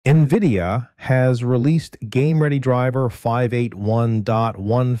NVIDIA has released Game-Ready Driver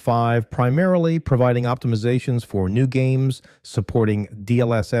 581.15, primarily providing optimizations for new games supporting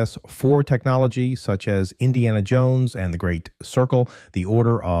DLSS 4 technology such as Indiana Jones and the Great Circle, The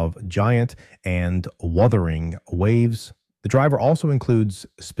Order of Giant, and Wuthering Waves. The driver also includes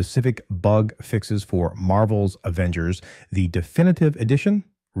specific bug fixes for Marvel's Avengers, the Definitive Edition,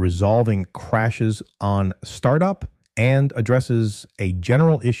 resolving crashes on startup, and addresses a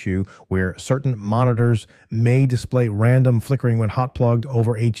general issue where certain monitors may display random flickering when hot plugged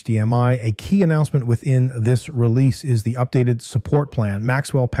over HDMI. A key announcement within this release is the updated support plan.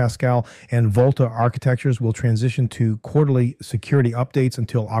 Maxwell, Pascal, and Volta Architectures will transition to quarterly security updates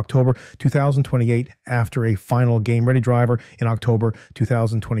until October 2028 after a final game-ready driver in October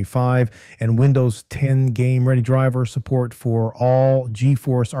 2025, and Windows 10 game-ready driver support for all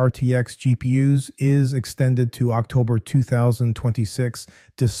GeForce RTX GPUs is extended to October 2026.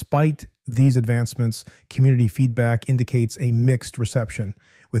 Despite these advancements, community feedback indicates a mixed reception,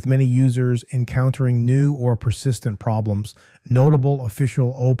 with many users encountering new or persistent problems. Notable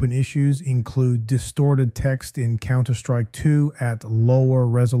official open issues include distorted text in Counter-Strike 2 at lower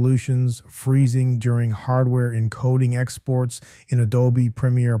resolutions, freezing during hardware encoding exports in Adobe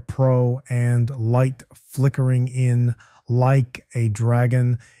Premiere Pro, and light flickering in Like a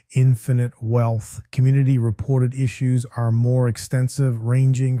Dragon Infinite Wealth. Community reported issues are more extensive,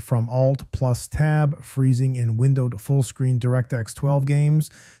 ranging from Alt plus Tab freezing in windowed full-screen DirectX 12 games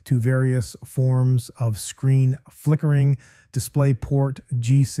to various forms of screen flickering, DisplayPort,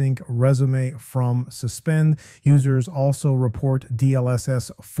 G-Sync, Resume from Suspend. Users also report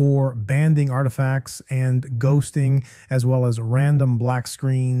DLSS 4 banding artifacts and ghosting, as well as random black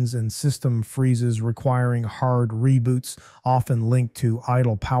screens and system freezes requiring hard reboots, often linked to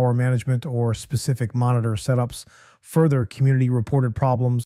idle power management or specific monitor setups. Further community reported problems